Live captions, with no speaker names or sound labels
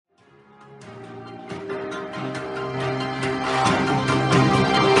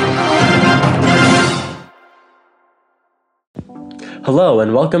Hello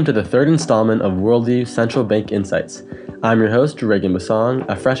and welcome to the third installment of Worldview Central Bank Insights. I'm your host, Reagan Basong,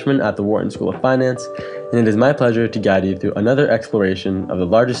 a freshman at the Wharton School of Finance, and it is my pleasure to guide you through another exploration of the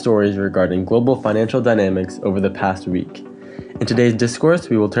largest stories regarding global financial dynamics over the past week. In today's discourse,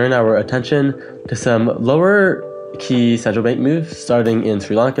 we will turn our attention to some lower key central bank moves, starting in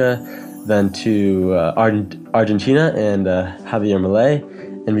Sri Lanka, then to Argentina and Javier Milei,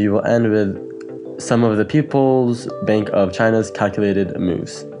 and we will end with some of the People's Bank of China's calculated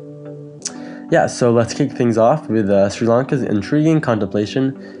moves. So let's kick things off with Sri Lanka's intriguing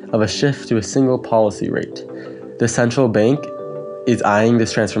contemplation of a shift to a single policy rate. The central bank is eyeing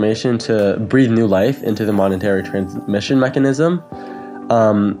this transformation to breathe new life into the monetary transmission mechanism.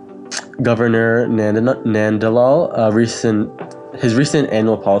 Governor Nandalal, his recent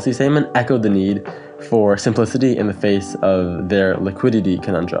annual policy statement echoed the need for simplicity in the face of their liquidity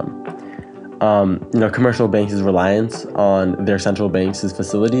conundrum. Commercial banks' reliance on their central banks'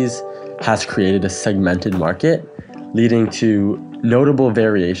 facilities has created a segmented market, leading to notable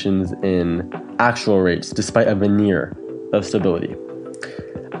variations in actual rates despite a veneer of stability.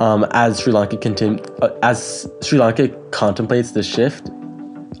 As Sri Lanka contemplates the shift,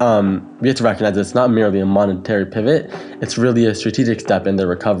 we have to recognize that it's not merely a monetary pivot, it's really a strategic step in their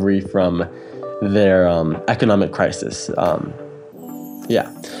recovery from their economic crisis.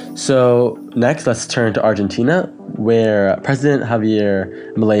 So next, let's turn to Argentina, where President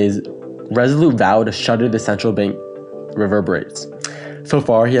Javier Milei's resolute vow to shutter the central bank reverberates. So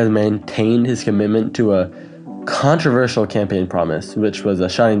far, he has maintained his commitment to a controversial campaign promise, which was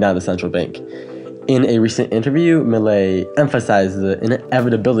shutting down the central bank. In a recent interview, Milei emphasized the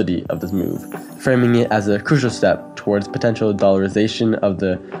inevitability of this move, framing it as a crucial step towards potential dollarization of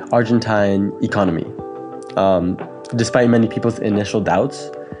the Argentine economy. Despite many people's initial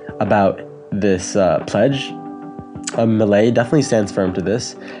doubts about this pledge, Milei definitely stands firm to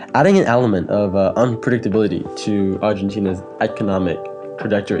this, adding an element of unpredictability to Argentina's economic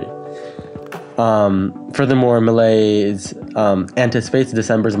trajectory. Furthermore, Milei anticipates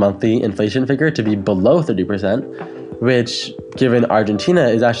December's monthly inflation figure to be below 30%, which, given Argentina,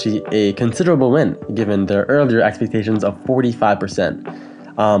 is actually a considerable win, given their earlier expectations of 45%.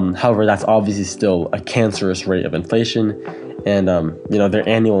 However, that's obviously still a cancerous rate of inflation, and their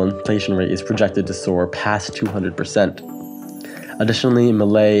annual inflation rate is projected to soar past 200%. Additionally,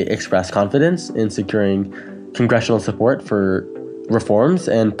 Milei expressed confidence in securing congressional support for reforms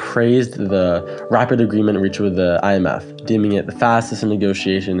and praised the rapid agreement reached with the IMF, deeming it the fastest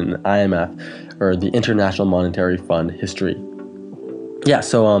negotiation in IMF or the International Monetary Fund history.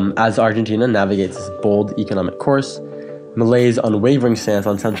 As Argentina navigates this bold economic course, Milei's unwavering stance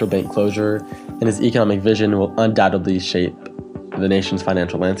on central bank closure and his economic vision will undoubtedly shape the nation's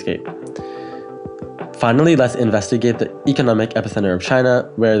financial landscape. Finally, let's investigate the economic epicenter of China,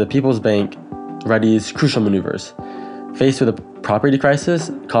 where the People's Bank readies crucial maneuvers. Faced with a property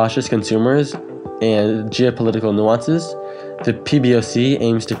crisis, cautious consumers, and geopolitical nuances, the PBOC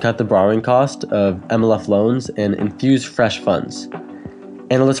aims to cut the borrowing cost of MLF loans and infuse fresh funds.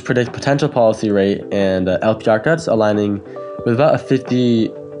 Analysts predict potential policy rate and LPR cuts aligning with about a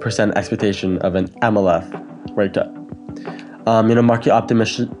 50% expectation of an MLF rate cut.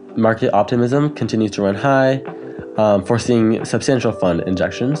 Market optimism continues to run high, foreseeing substantial fund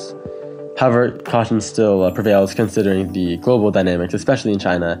injections. However, caution still prevails considering the global dynamics, especially in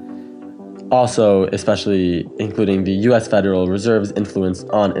China, also especially including the U.S. Federal Reserve's influence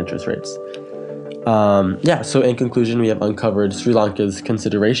on interest rates. So in conclusion, we have uncovered Sri Lanka's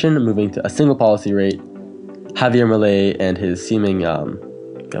consideration moving to a single policy rate, Javier Milei and his seeming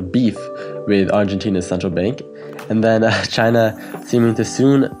beef with Argentina's central bank, and then China seeming to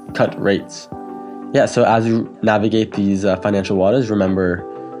soon cut rates. So as you navigate these financial waters, remember,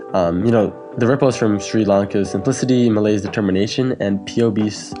 the ripples from Sri Lanka's simplicity, Milei's determination, and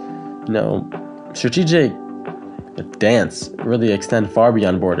POB's, strategic dance really extend far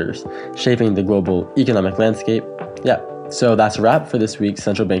beyond borders, shaping the global economic landscape. So that's a wrap for this week's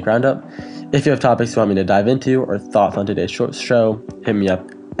Central Bank Roundup. If you have topics you want me to dive into or thoughts on today's short show, hit me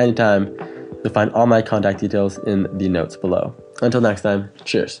up anytime. You'll find all my contact details in the notes below. Until next time,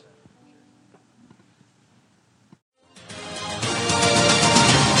 cheers.